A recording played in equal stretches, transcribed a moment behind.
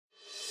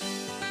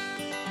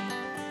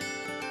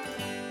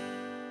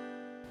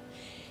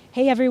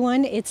Hey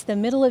everyone, it's the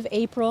middle of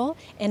April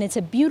and it's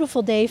a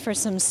beautiful day for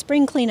some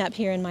spring cleanup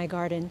here in my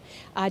garden.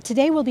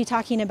 Today we'll be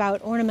talking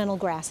about ornamental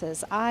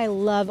grasses. I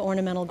love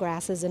ornamental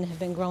grasses and have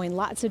been growing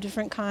lots of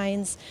different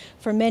kinds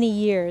for many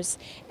years.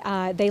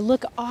 They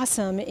look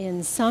awesome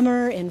in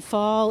summer, in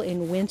fall,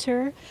 in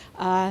winter.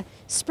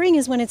 Spring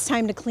is when it's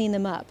time to clean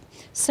them up.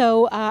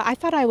 So I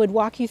thought I would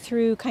walk you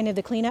through kind of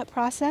the cleanup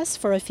process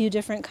for a few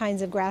different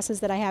kinds of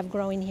grasses that I have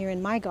growing here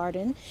in my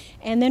garden.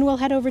 And then we'll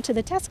head over to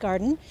the test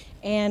garden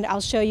and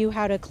I'll show you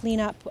how to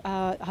clean up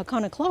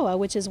Hakonocloa,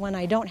 which is one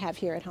I don't have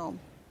here at home.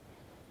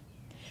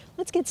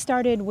 Let's get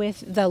started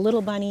with the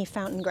little bunny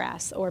fountain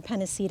grass, or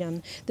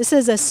pennisetum. This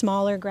is a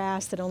smaller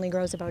grass that only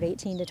grows about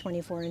 18 to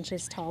 24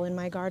 inches tall in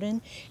my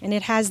garden, and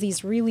it has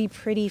these really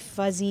pretty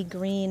fuzzy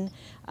green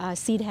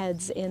seed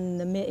heads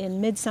in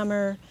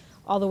midsummer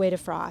all the way to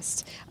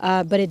frost.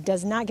 But it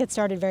does not get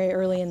started very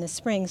early in the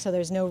spring, so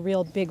there's no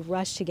real big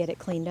rush to get it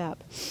cleaned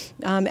up.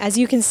 As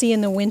you can see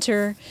in the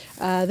winter,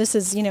 this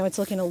is, it's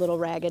looking a little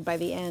ragged by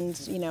the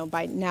end,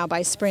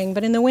 by spring.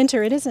 But in the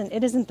winter, it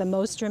isn't the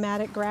most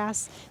dramatic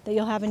grass that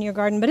you'll have in your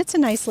garden, but it's a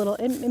nice little,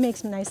 it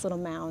makes nice little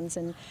mounds,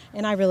 and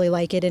I really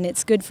like it, and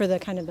it's good for the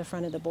kind of the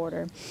front of the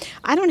border.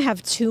 I don't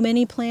have too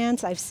many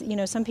plants.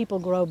 Some people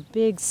grow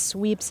big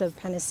sweeps of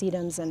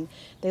pennisetums, and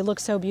they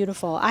look so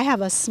beautiful. I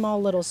have a small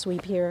little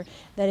sweep here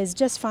that is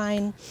just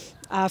fine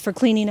for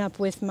cleaning up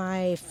with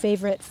my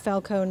favorite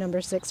Felco No.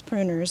 6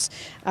 pruners.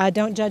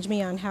 Don't judge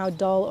me on how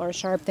dull or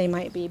sharp they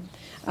might be,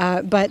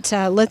 but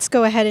let's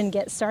go ahead and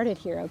get started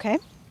here, okay?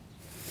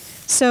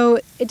 So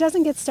it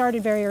doesn't get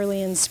started very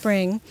early in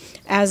spring,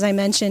 as I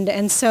mentioned,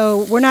 and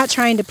so we're not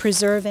trying to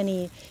preserve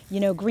any,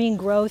 green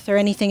growth or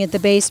anything at the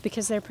base,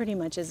 because there pretty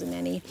much isn't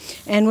any.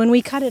 And when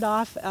we cut it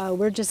off,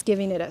 we're just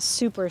giving it a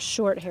super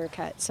short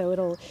haircut, so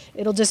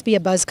it'll just be a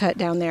buzz cut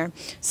down there.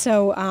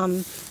 So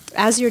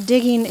as you're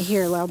digging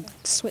here, I'll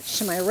switch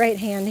to my right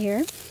hand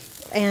here,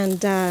 and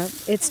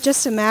it's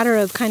just a matter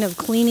of kind of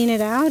cleaning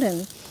it out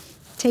and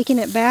taking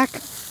it back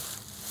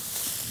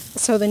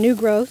so the new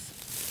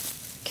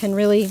growth can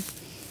really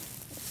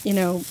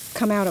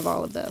come out of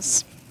all of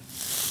this.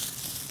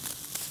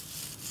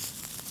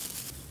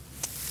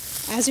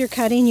 As you're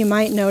cutting, you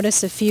might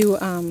notice a few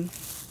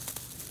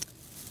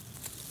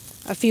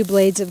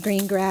blades of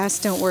green grass.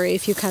 Don't worry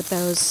if you cut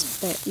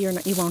those;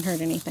 you won't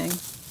hurt anything.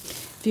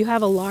 If you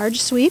have a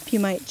large sweep, you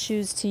might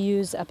choose to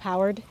use a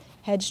powered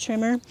hedge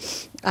trimmer,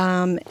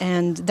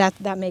 and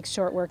that makes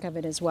short work of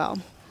it as well.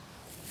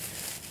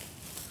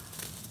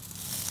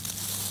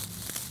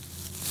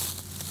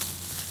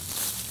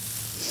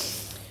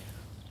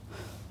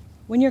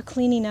 When you're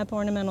cleaning up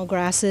ornamental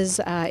grasses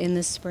in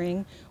the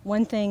spring,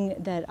 one thing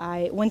that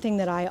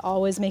I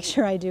always make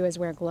sure I do is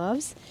wear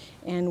gloves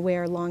and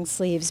wear long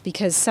sleeves,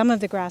 because some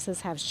of the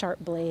grasses have sharp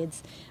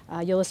blades.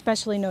 You'll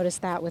especially notice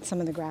that with some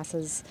of the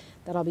grasses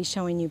that I'll be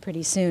showing you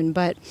pretty soon.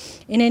 But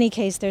in any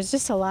case, there's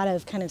just a lot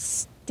of kind of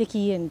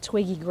sticky and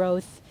twiggy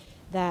growth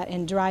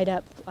and dried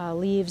up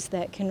leaves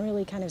that can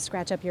really kind of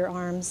scratch up your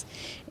arms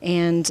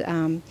and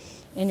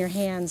your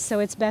hands. So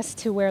it's best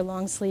to wear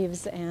long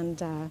sleeves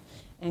and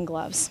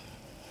gloves.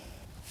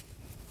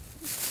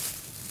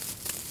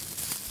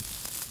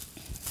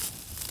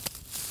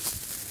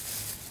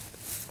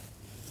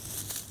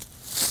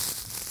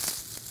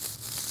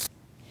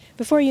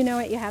 Before you know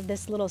it, you have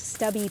this little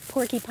stubby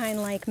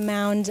porcupine-like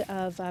mound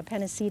of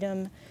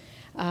pennisetum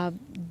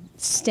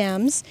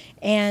stems,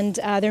 and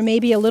there may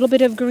be a little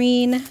bit of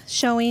green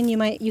showing.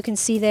 You can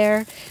see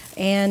there,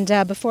 and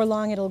before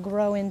long it'll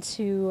grow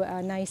into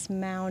a nice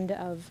mound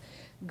of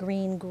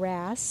green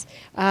grass.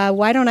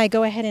 Why don't I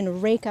go ahead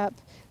and rake up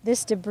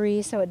this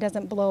debris so it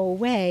doesn't blow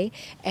away,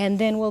 and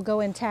then we'll go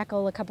and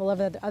tackle a couple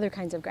of other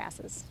kinds of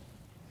grasses.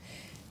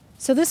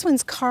 So this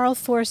one's Karl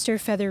Forster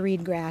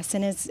featherreed grass,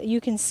 and as you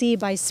can see,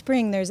 by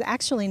spring there's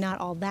actually not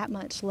all that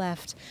much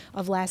left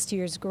of last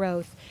year's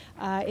growth.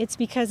 It's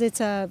because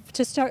to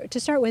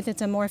start with,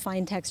 it's a more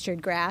fine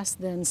textured grass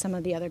than some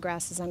of the other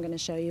grasses I'm going to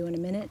show you in a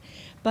minute,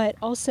 but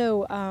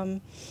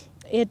also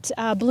it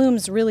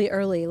blooms really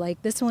early.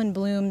 Like this one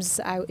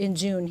blooms in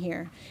June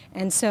here,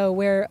 and so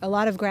where a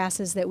lot of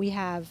grasses that we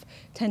have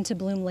tend to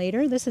bloom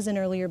later, this is an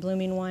earlier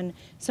blooming one.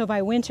 So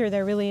by winter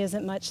there really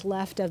isn't much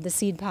left of the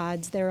seed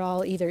pods. They're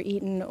all either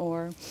eaten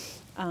or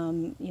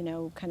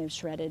kind of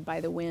shredded by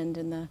the wind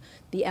and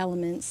the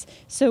elements.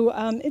 So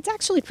it's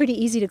actually pretty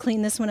easy to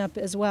clean this one up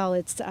as well.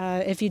 It's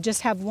if you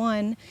just have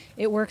one,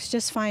 it works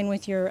just fine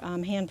with your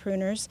hand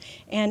pruners.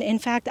 And in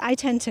fact, I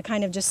tend to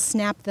kind of just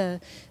snap the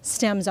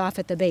stems off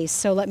at the base.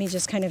 So let me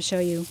just kind of show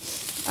you.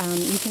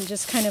 You can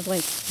just kind of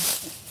like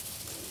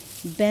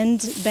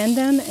bend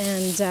them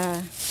and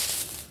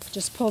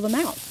just pull them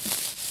out.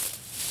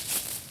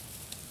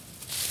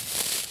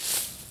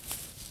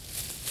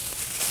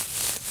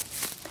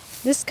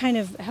 This kind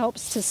of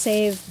helps to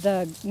save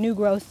the new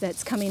growth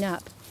that's coming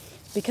up,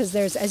 because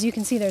as you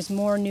can see, there's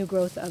more new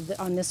growth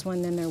on this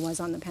one than there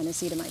was on the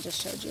pennisetum I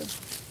just showed you.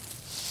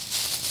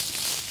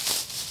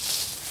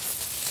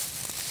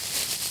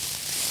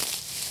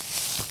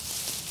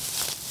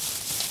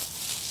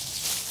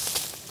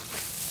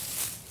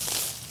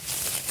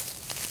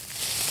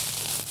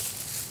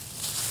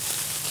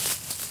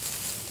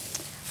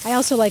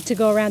 also like to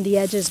go around the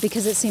edges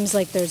because it seems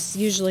like there's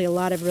usually a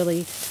lot of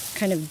really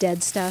kind of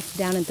dead stuff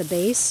down at the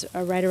base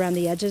or right around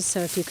the edges.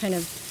 So if you kind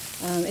of,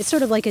 it's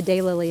sort of like a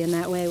daylily in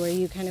that way, where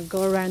you kind of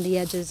go around the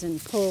edges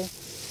and pull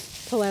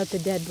out the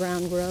dead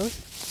brown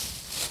growth.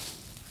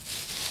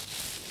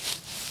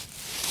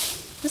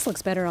 This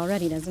looks better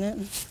already, doesn't it?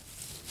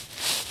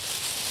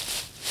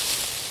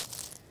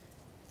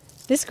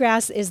 This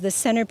grass is the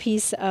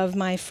centerpiece of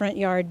my front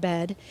yard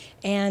bed,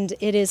 and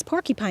it is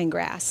porcupine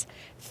grass.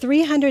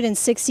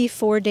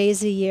 364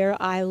 days a year,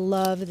 I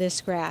love this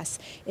grass.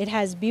 It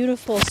has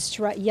beautiful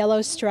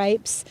yellow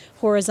stripes,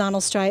 horizontal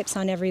stripes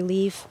on every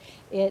leaf.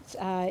 In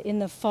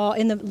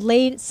the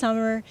late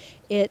summer,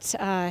 it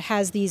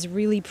has these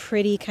really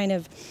pretty kind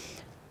of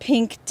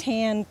pink,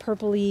 tan,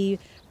 purpley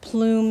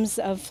plumes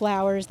of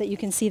flowers that you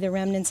can see the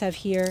remnants of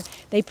here.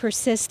 They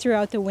persist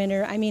throughout the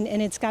winter. I mean,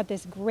 and it's got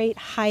this great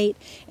height,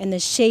 and the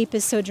shape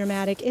is so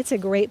dramatic. It's a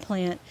great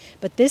plant.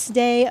 But this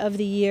day of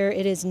the year,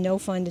 it is no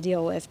fun to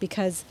deal with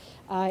because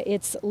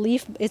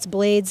its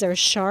blades are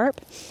sharp,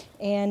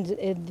 and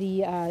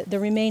the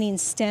remaining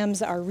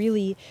stems are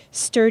really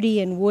sturdy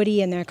and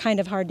woody, and they're kind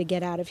of hard to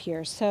get out of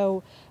here.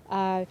 So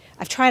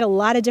I've tried a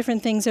lot of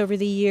different things over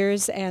the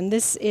years, and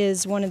this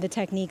is one of the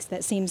techniques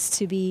that seems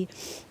to be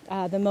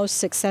the most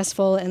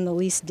successful and the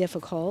least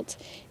difficult.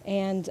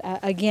 And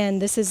again,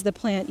 this is the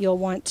plant you'll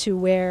want to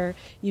wear.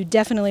 You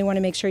definitely want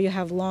to make sure you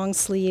have long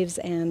sleeves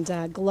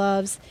and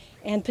gloves,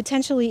 and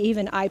potentially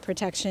even eye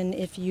protection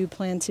if you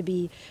plan to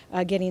be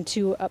getting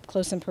too up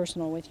close and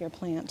personal with your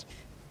plant.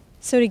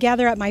 So to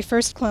gather up my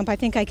first clump, I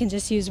think I can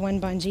just use one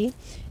bungee.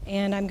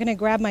 And I'm going to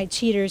grab my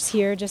cheaters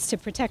here just to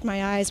protect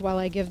my eyes while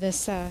I give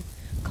this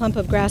clump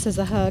of grasses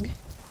a hug.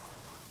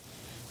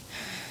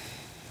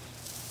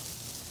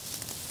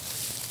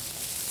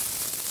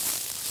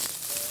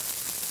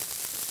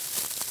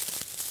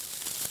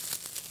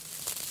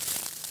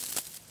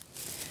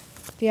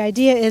 The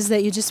idea is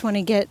that you just want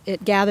to get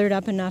it gathered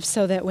up enough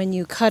so that when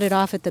you cut it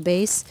off at the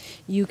base,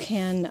 you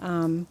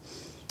can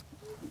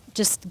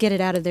just get it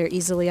out of there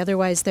easily.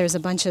 Otherwise, there's a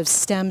bunch of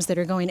stems that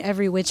are going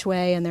every which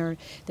way, and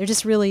it's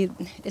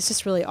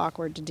just really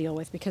awkward to deal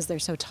with because they're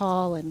so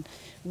tall and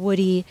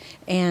woody,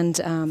 and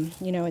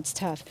it's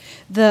tough.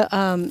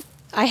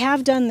 I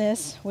have done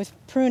this with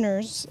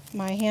pruners,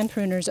 my hand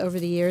pruners, over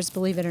the years,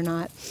 believe it or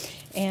not,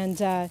 and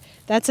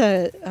that's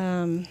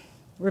a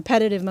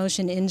repetitive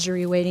motion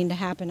injury waiting to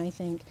happen, I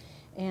think.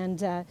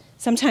 And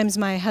sometimes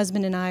my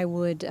husband and I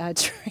would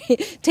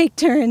take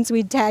turns,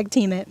 we'd tag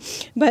team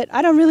it. But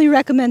I don't really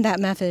recommend that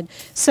method.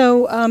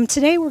 So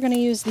today we're going to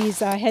use these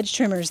hedge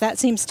trimmers. That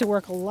seems to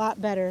work a lot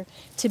better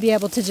to be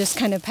able to just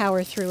kind of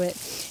power through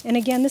it. And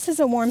again, this is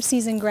a warm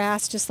season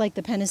grass, just like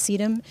the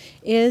pennisetum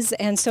is.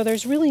 And so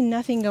there's really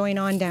nothing going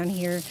on down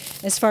here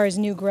as far as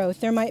new growth.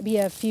 There might be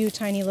a few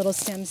tiny little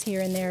stems here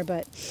and there,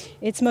 but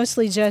it's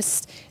mostly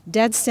just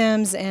dead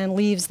stems and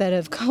leaves that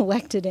have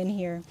collected in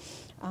here.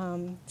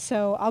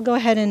 So I'll go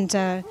ahead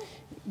and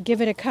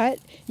give it a cut.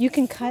 You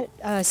can cut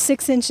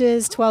 6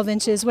 inches, 12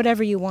 inches,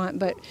 whatever you want,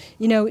 but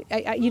you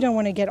don't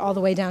want to get all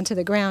the way down to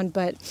the ground,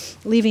 but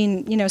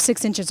leaving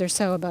 6 inches or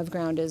so above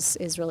ground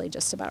is really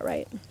just about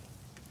right.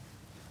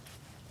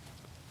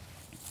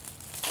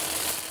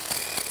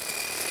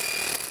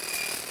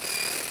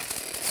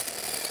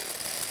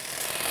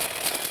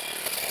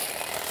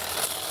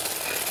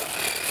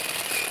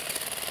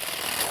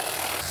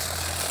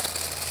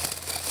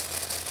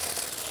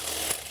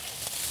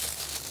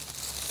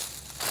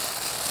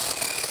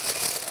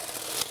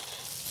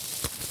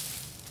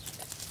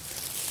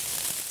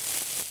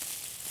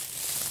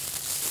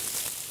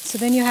 So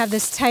then you have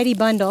this tidy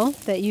bundle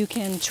that you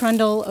can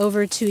trundle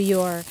over to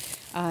your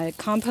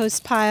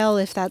compost pile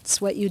if that's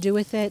what you do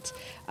with it.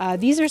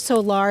 These are so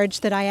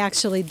large that I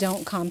actually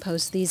don't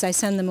compost these. I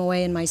send them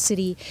away in my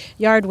city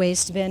yard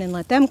waste bin and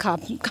let them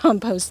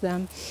compost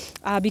them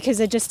because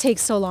it just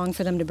takes so long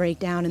for them to break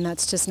down, and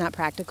that's just not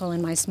practical in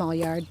my small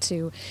yard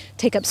to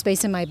take up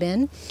space in my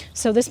bin.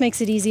 So this makes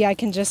it easy. I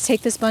can just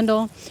take this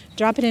bundle,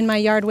 drop it in my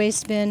yard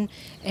waste bin,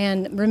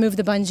 and remove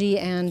the bungee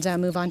and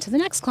move on to the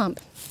next clump.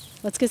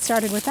 Let's get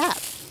started with that.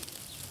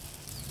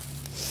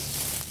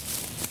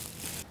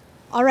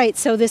 All right,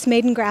 so this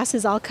maiden grass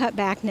is all cut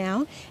back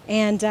now,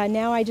 and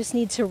now I just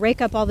need to rake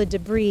up all the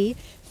debris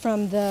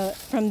from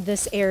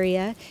this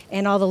area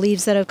and all the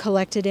leaves that have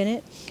collected in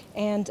it.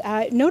 And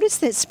notice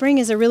that spring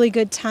is a really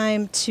good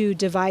time to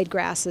divide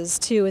grasses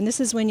too, and this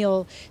is when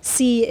you'll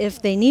see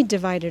if they need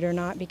divided or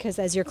not, because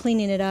as you're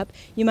cleaning it up,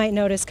 you might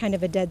notice kind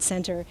of a dead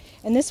center.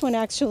 And this one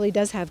actually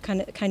does have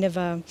kind of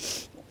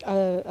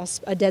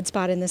a dead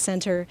spot in the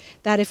center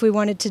that if we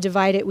wanted to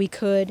divide it, we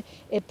could.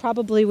 It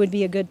probably would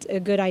be a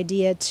good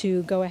idea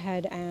to go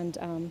ahead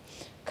and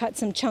cut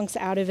some chunks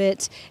out of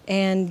it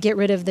and get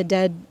rid of the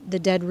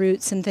dead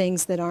roots and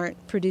things that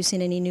aren't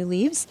producing any new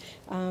leaves.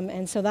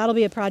 And so that'll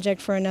be a project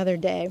for another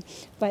day.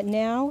 But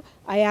now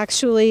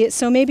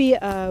so maybe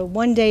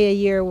 1 day a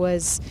year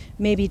was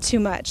maybe too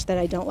much that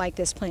I don't like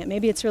this plant.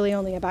 Maybe it's really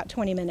only about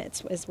 20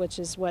 minutes, which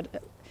is what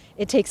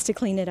it takes to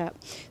clean it up.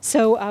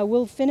 So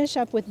we'll finish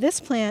up with this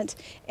plant,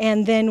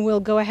 and then we'll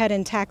go ahead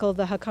and tackle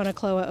the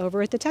Hakonocloa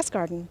over at the test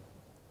garden.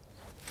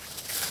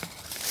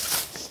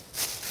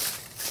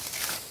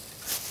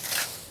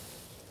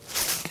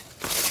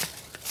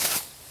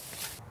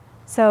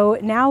 So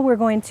now we're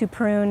going to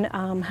prune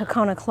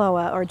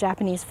Hakonocloa, or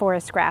Japanese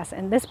forest grass,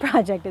 and this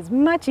project is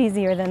much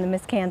easier than the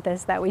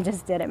miscanthus that we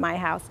just did at my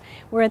house.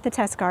 We're at the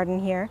test garden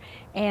here,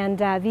 and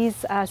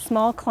these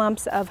small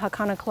clumps of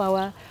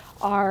Hakonocloa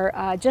are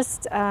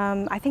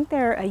I think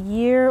they're a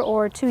year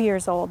or 2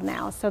 years old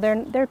now, so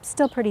they're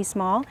still pretty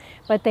small,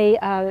 but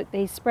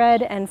they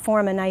spread and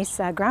form a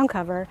nice ground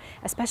cover,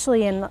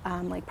 especially in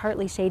like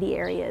partly shady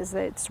areas.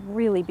 It's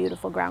really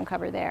beautiful ground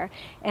cover there.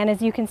 And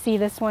as you can see,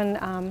 this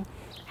one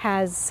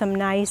has some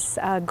nice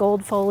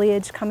gold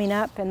foliage coming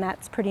up, and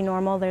that's pretty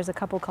normal. There's a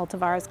couple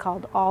cultivars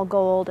called All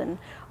Gold and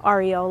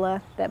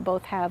Areola that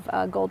both have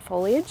gold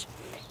foliage.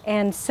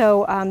 And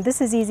so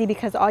this is easy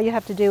because all you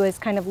have to do is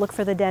kind of look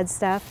for the dead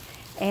stuff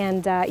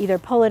and either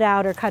pull it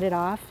out or cut it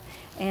off.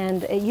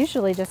 And it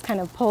usually just kind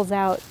of pulls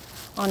out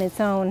on its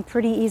own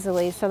pretty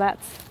easily, so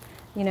that's,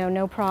 you know,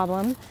 no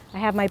problem. I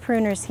have my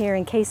pruners here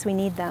in case we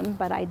need them,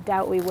 but I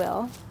doubt we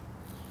will.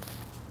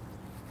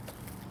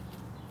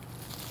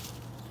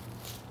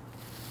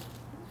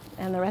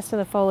 And the rest of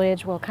the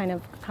foliage will kind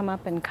of come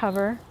up and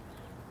cover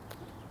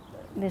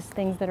these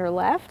things that are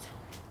left.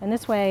 And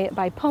this way,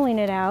 by pulling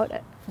it out,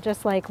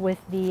 just like with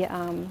the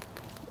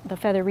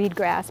feather reed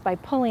grass, by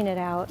pulling it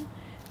out,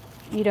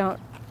 you don't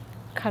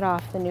cut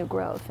off the new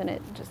growth, and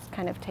it just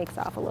kind of takes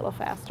off a little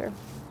faster.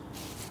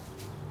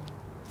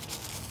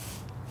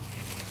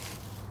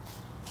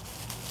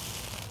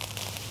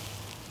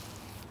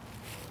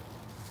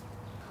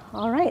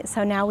 All right,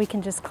 so now we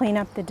can just clean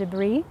up the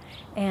debris,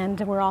 and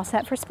we're all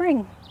set for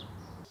spring.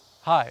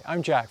 Hi,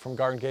 I'm Jack from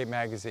Garden Gate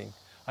Magazine.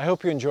 I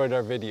hope you enjoyed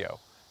our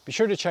video. Be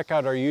sure to check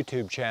out our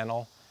YouTube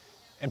channel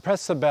and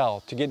press the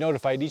bell to get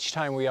notified each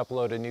time we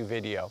upload a new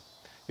video.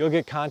 You'll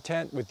get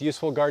content with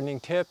useful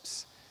gardening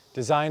tips,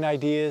 design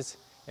ideas,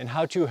 and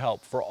how-to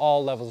help for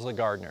all levels of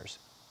gardeners.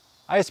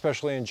 I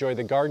especially enjoy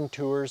the garden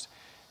tours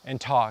and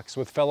talks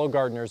with fellow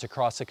gardeners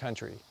across the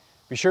country.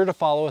 Be sure to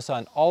follow us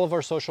on all of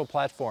our social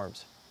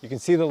platforms. You can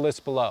see the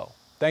list below.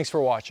 Thanks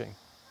for watching.